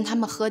次你跟他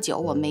们喝酒，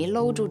我没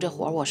搂住这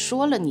火，我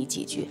说了你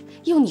几句。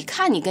哟，你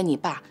看你跟你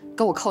爸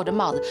给我扣着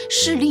帽子，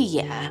势利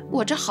眼。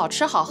我这好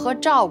吃好喝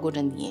照顾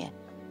着你，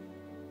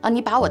啊，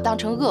你把我当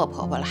成恶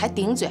婆婆了，还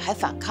顶嘴还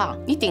反抗，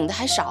你顶的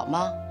还少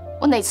吗？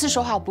我哪次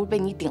说话我不是被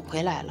你顶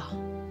回来了？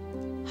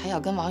还要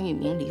跟王宇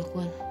明离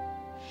婚，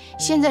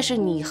现在是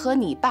你和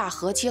你爸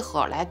合起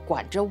伙来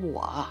管着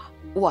我，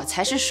我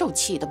才是受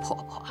气的婆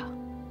婆。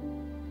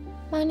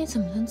妈，你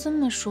怎么能这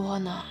么说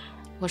呢？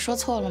我说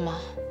错了吗？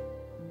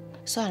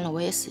算了，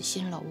我也死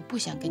心了，我不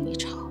想跟你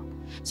吵。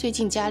最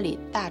近家里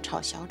大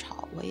吵小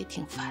吵，我也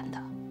挺烦的。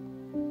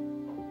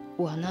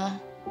我呢，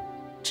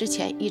之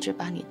前一直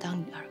把你当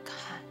女儿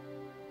看，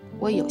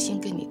我有心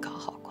跟你搞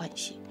好关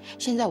系。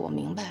现在我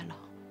明白了，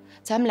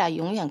咱们俩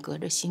永远隔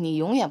着心，你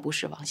永远不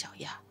是王小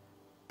丫。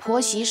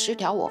婆媳10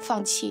条我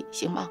放弃，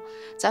行吗？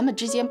咱们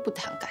之间不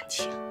谈感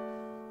情，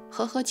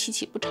和和气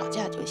气不吵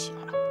架就行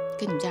了，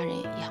跟你们家人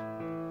也一样。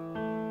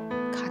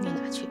卡你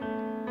拿去，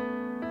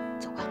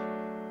走吧。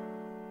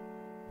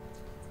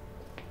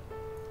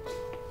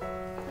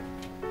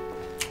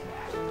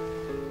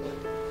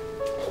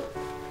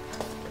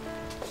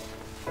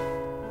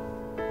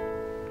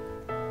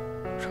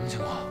什么情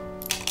况？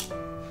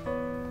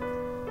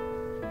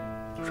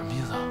什么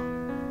意思啊？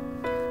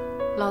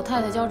老太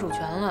太交主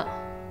权了。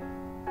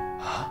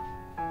啊？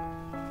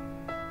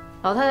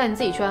老太太你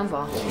自己去安抚，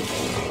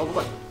我不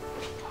管。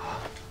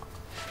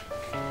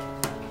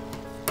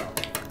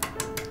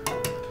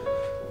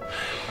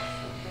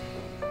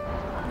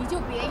你就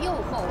别诱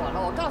惑我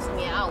了，我告诉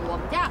你啊，我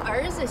们家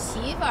儿子、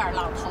媳妇儿、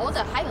老头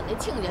子，还有那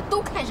亲家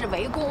都开始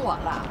围攻我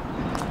了。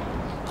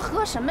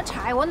喝什么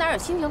茶呀？我哪有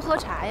心情喝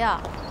茶呀？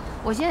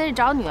我现在去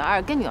找女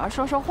儿，跟女儿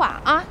说说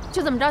话啊，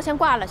就这么着，先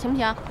挂了，行不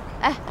行？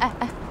哎，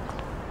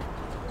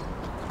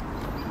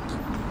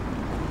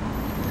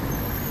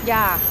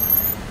丫儿，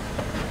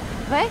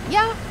喂，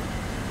丫儿，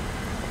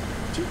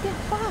接电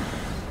话。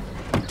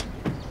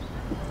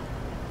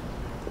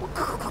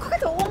快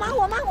走！我妈，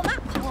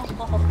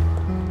好。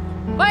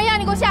王阳，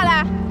你给我下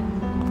来！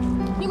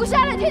你给我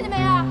下来，听见没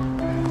啊？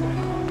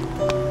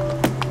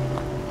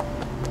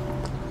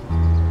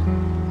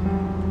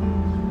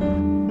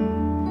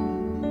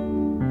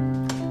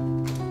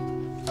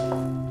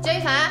江一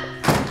凡，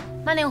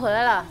妈，您回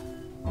来了。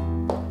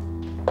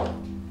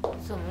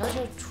怎么了？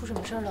这出什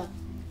么事了？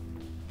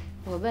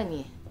我问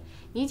你，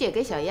你姐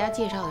给小丫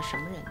介绍的什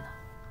么人呢？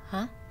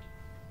啊？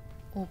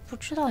我不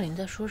知道您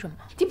在说什么。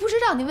你不知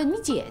道，你问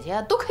你姐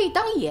姐，都可以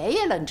当爷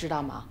爷了，你知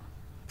道吗？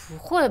不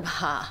会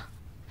吧？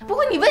不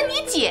会，你问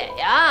你姐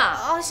呀。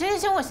啊，行，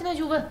我现在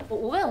就问，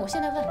我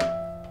现在问。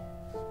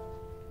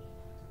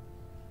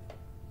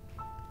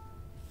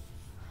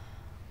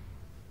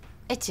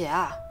哎，姐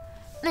啊，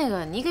那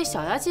个你给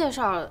小丫介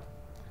绍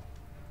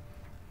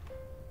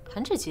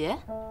韩志杰。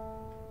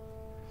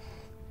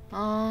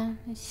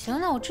行，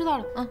那我知道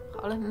了。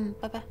好嘞，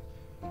拜拜。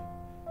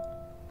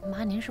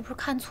妈，您是不是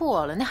看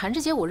错了？那韩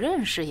志杰我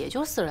认识，也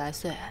就40来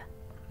岁，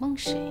蒙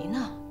谁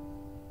呢？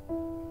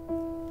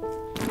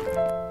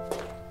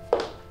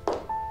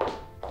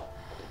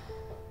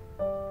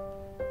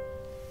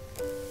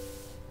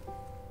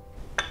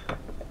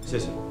谢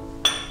谢。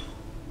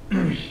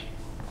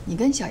你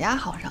跟小丫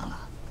好上了？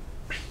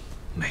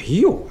没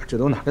有啊，这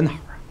都哪跟哪儿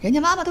啊？人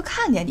家妈妈都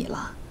看见你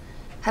了，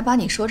还把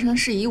你说成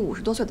是一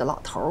50多岁的老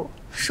头，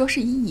说是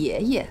一爷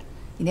爷。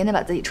你那天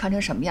把自己穿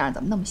成什么样？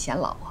怎么那么显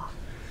老啊？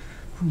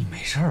不是你没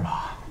事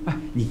吧？哎，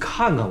你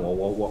看看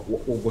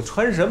我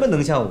穿什么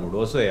能像50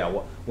多岁啊？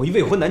我一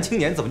未婚男青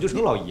年怎么就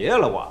成老爷爷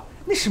了？我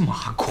那是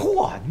马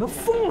阔，你们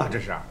疯了这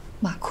是？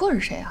马阔是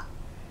谁啊？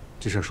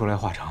这事说来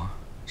话长。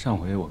上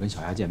回我跟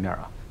小丫见面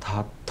啊，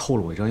他偷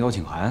了我一张邀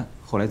请函，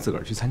后来自个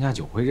儿去参加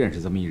酒会认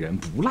识这么一人，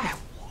不赖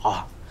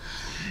我。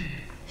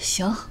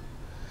行，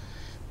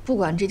不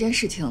管这件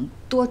事情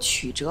多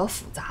曲折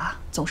复杂，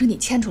总是你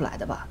牵出来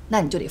的吧？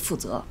那你就得负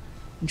责，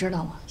你知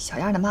道吗？小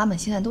丫的妈妈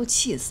现在都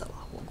气死了，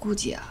我估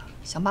计啊，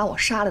想把我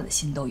杀了的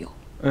心都有。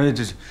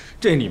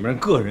这里面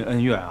个人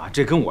恩怨啊，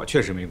这跟我确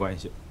实没关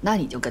系。那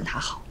你就跟他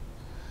好，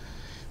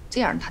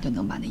这样他就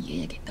能把那爷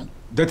爷给弄。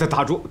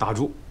打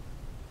住，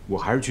我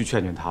还是去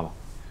劝劝他吧。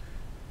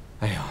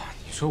哎呀，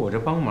你说我这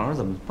帮忙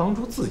怎么帮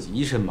出自己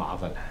一身麻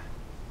烦来？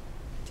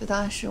就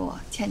当是我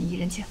欠你一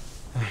人情。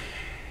哎，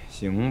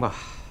行吧。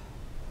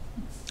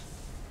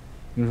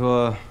听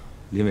说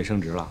林伟升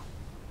职了，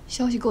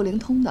消息够灵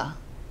通的。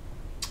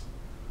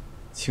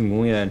庆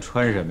功宴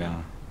穿什么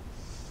呀？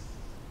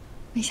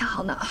没想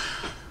好呢。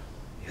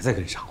别再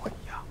跟上回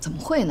一样。怎么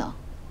会呢？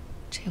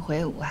这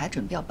回我还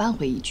准备要扳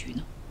回一局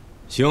呢。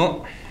行，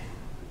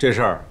这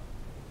事儿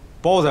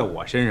包在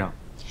我身上。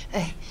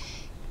哎，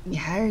你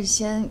还是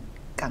先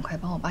赶快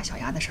帮我把小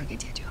丫的事儿给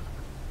解决了。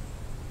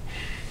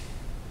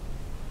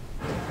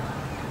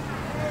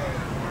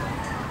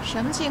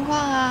什么情况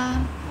啊？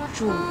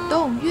主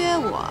动约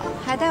我，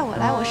还带我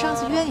来我上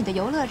次约你的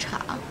游乐场，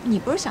你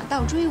不是想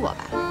倒追我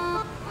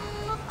吧？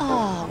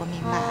哦，我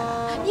明白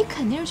了，你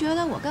肯定是觉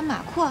得我跟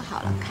马阔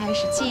好了，开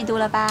始嫉妒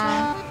了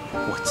吧？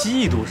我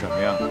嫉妒什么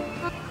呀？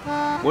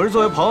我是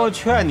作为朋友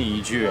劝你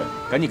一句，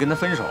赶紧跟他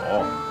分手。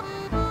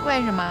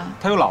为什么？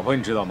他有老婆，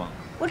你知道吗？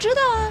我知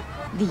道啊，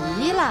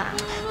离了。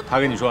他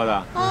跟你说的？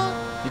啊，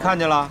你看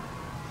见了？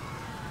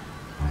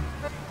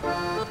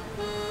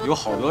有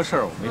好多事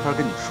儿我没法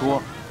跟你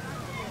说。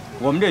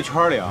我们这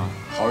圈里啊，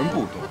好人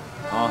不多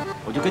啊，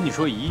我就跟你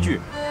说一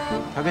句，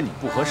他跟你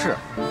不合适。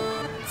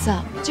怎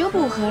么就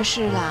不合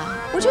适了？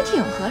我觉得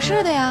挺合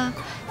适的呀。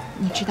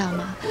你知道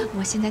吗？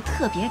我现在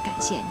特别感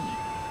谢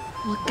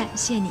你，我感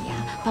谢你呀，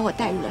把我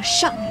带入了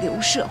上流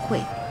社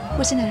会。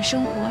我现在的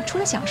生活除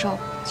了享受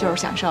就是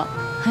享受。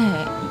嘿，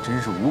你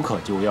真是无可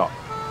救药。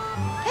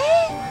哎，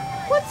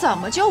我怎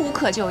么就无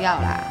可救药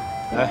了？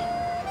来。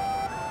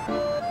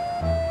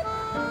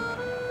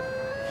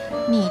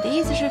你的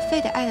意思是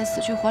非得爱得死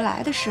去活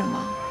来的是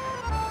吗？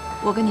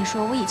我跟你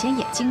说，我以前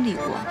也经历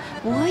过，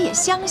我也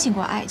相信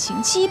过爱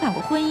情，期盼过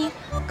婚姻，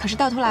可是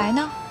到头来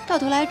呢？到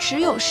头来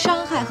只有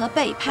伤害和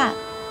背叛，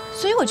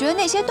所以我觉得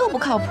那些都不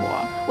靠谱。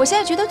我现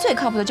在觉得最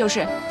靠谱的就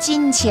是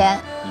金钱。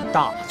你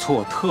大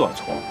错特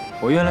错！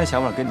我原来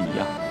想法跟你一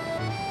样，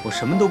我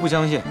什么都不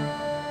相信，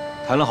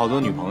谈了好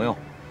多女朋友，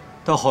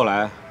到后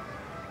来，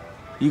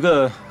一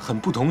个很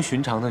不同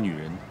寻常的女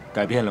人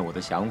改变了我的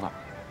想法。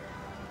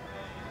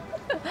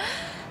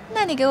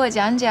那你给我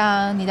讲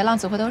讲你的浪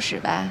子回头史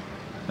呗。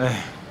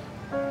哎，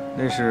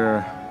那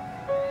是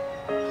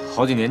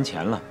好几年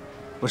前了，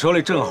我手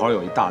里正好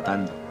有一大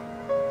单子。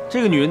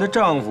这个女人的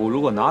丈夫如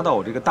果拿到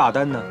我这个大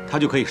单呢，她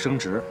就可以升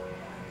职。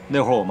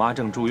那会儿我妈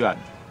正住院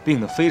呢，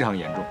病得非常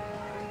严重，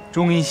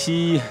中医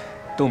西医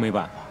都没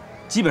办法，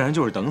基本上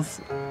就是等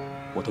死，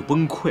我都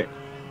崩溃了。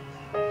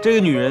这个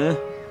女人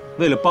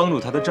为了帮助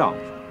她的丈夫，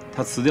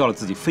她辞掉了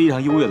自己非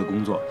常优越的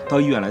工作，到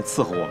医院来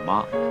伺候我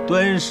妈，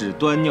端屎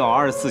端尿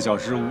，24小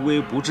时无微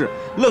不至，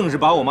愣是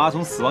把我妈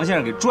从死亡线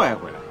上给拽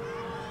回来。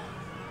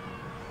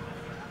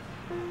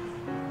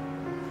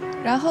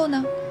然后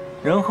呢？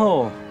然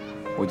后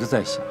我就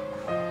在想，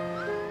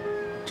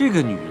这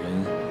个女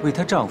人为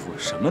她丈夫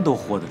什么都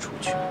豁得出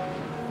去，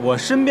我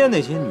身边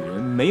那些女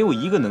人没有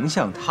一个能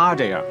像她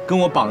这样跟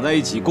我绑在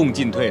一起共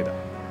进退的。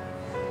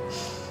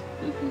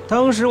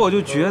当时我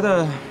就觉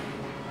得，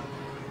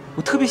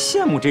我特别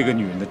羡慕这个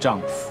女人的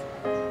丈夫，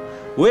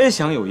我也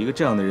想有一个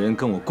这样的人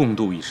跟我共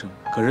度一生。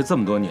可是这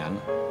么多年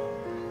了，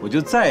我就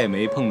再也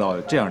没碰到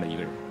这样的一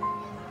个人。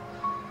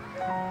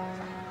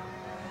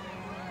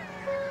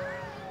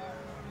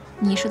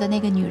你说的那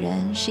个女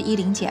人是依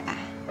琳姐吧？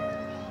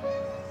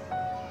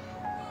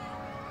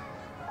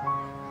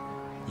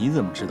你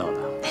怎么知道的？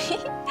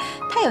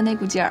她有那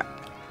股劲儿。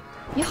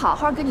你好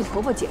好跟你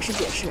婆婆解释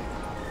解释，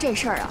这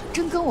事儿啊，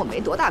真跟我没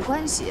多大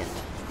关系。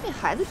那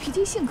孩子脾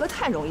气性格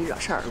太容易惹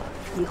事儿了，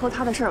以后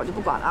他的事儿我就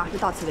不管了啊，就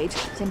到此为止，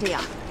先这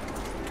样。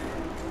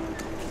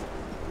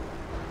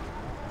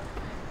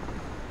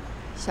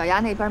小丫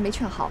那边没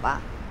劝好吧？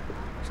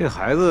这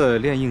孩子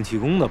练硬气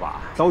功的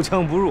吧，刀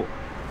枪不入。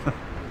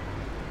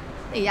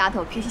那丫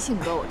头脾气性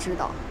格我知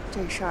道，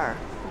这事儿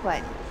不怪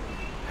你。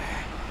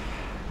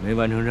没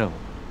完成任务，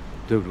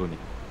对不住你。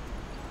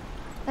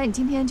那你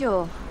今天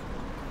就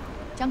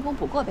将功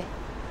补过呗。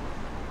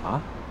啊？